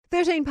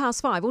13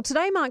 past 5. Well,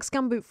 today marks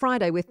Gumboot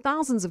Friday, where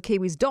thousands of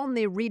Kiwis don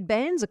their red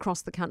bands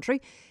across the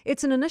country.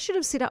 It's an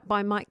initiative set up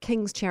by Mike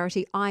King's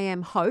charity I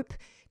Am Hope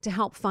to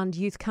help fund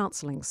youth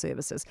counselling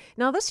services.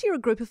 Now, this year a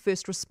group of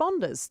first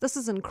responders, this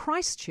is in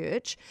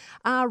Christchurch,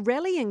 are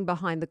rallying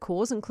behind the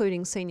cause,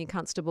 including Senior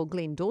Constable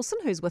Glenn Dawson,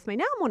 who's with me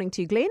now. Morning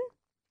to you, Glenn.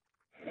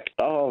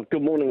 Oh,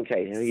 good morning,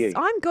 Kate. How are you?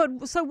 I'm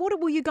good. So what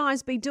will you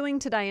guys be doing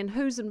today and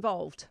who's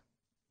involved?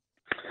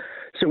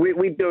 So we're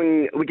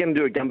going to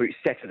do a Gumboot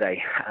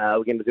Saturday.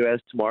 We're going to do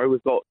ours tomorrow.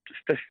 We've got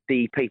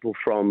 50 people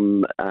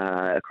from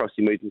across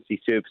the emergency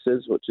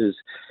services, which is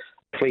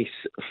Police,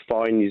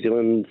 Fire New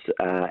Zealand,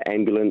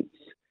 Ambulance,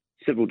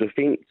 Civil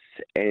Defence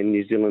and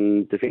New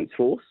Zealand Defence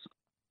Force.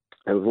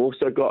 And we've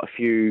also got a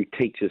few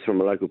teachers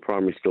from a local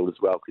primary school as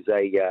well, because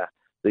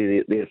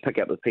they pick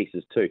up the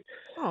pieces too.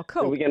 Oh,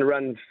 cool. So we're going to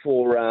run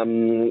for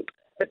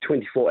a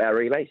 24-hour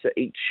relay. So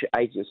each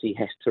agency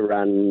has to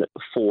run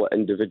 4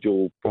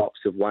 individual blocks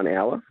of 1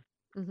 hour.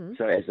 Mm-hmm.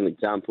 So as an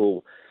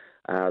example,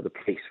 the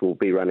police will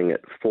be running at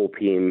 4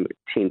 p.m,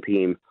 10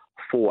 p.m,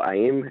 4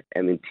 a.m,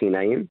 and then 10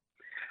 a.m.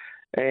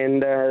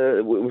 And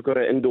we've got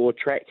an indoor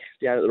track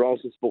down at the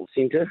Rolleston Sports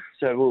Centre.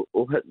 So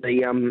we'll hit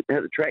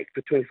the track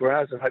for 24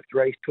 hours and hope to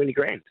raise 20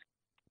 grand.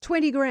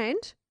 20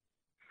 grand?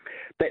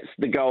 That's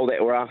the goal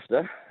that we're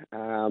after,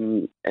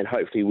 and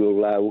hopefully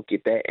we'll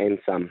get that and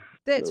some.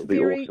 That's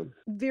very, awesome.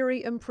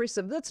 Very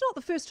impressive. That's not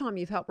the first time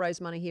you've helped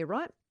raise money here,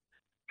 right?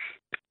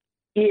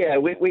 Yeah, I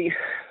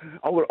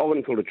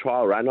wouldn't call it a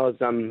trial run.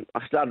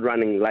 I started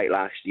running late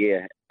last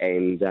year,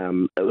 and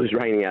it was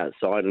raining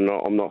outside, and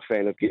I'm not a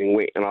fan of getting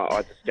wet. And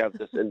I discovered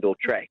this indoor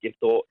track. I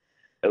thought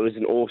it was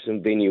an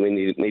awesome venue, and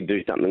you need to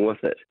do something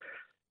with it.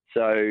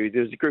 So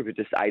there was a group of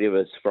just 8 of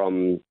us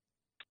from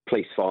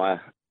Police,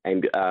 Fire,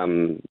 and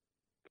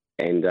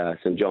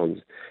St John's,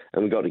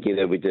 and we got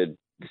together. We did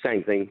the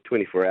same thing,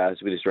 24 hours.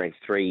 We just ran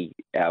 3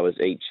 hours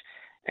each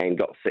and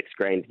got 6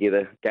 grand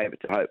together, gave it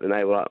to Hope, and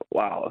they were like,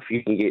 wow, if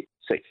you can get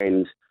 6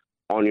 grand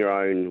on your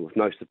own with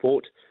no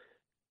support,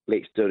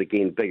 let's do it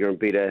again, bigger and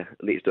better.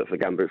 Let's do it for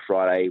Gumboot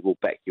Friday. We'll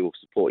back you, we'll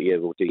support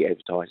you, we'll do your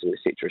advertising,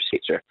 etc.,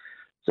 etc.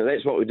 So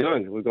that's what we're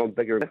doing. We've gone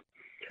bigger.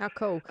 How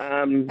cool.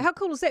 How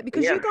cool is that?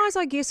 Because you guys,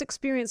 I guess,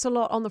 experience a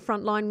lot on the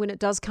front line when it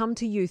does come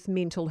to youth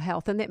mental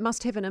health, and that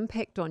must have an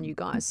impact on you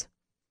guys.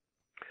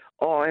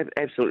 Oh,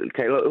 absolutely.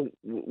 Okay, look,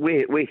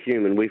 we're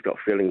human. We've got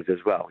feelings as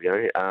well.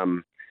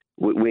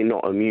 We're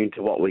not immune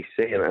to what we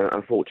see, and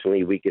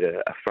unfortunately, we get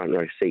a front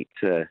row seat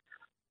to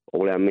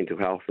all our mental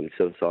health and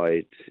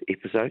suicide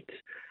episodes,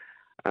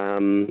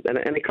 and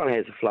it kind of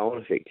has a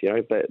flow-on effect,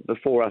 But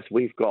before us,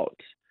 we've got,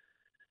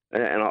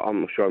 and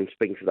I'm sure I'm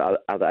speaking for the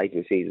other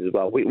agencies as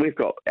well. We've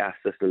got our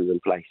systems in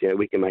place.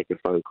 We can make a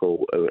phone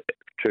call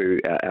to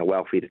our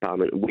welfare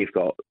department. We've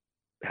got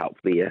help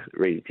there,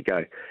 ready to go.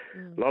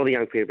 A lot of the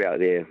young people out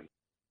there,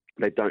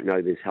 they don't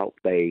know there's help.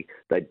 They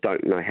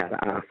don't know how to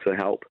ask for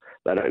help.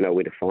 They don't know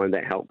where to find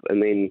that help.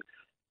 And then,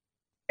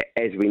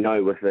 as we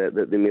know with the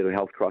mental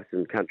health crisis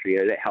in the country,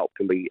 that help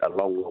can be a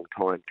long, long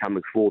time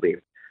coming for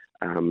them.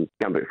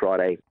 Gumboot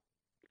Friday,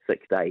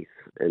 6 days,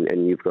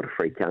 and you've got a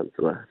free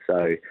counsellor.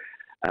 So,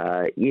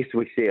 yes,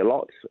 we see a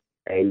lot,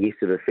 and yes,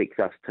 it affects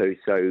us too.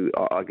 So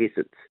I guess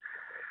it's,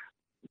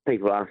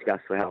 people ask us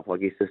for help. I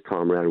guess this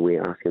time around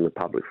we're asking the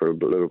public for a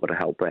little bit of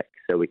help back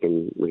so we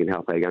can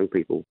help our young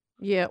people.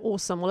 Yeah,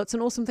 awesome. Well, it's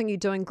an awesome thing you're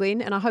doing,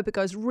 Glenn, and I hope it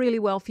goes really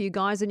well for you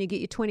guys and you get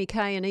your 20k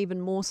and even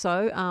more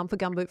so for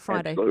Gumboot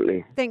Friday.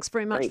 Absolutely. Thanks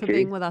very much for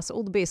being with us.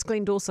 All the best.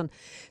 Glenn Dawson,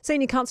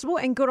 Senior Constable,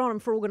 and good on him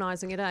for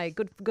organising it, eh?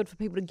 Good for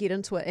people to get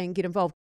into it and get involved.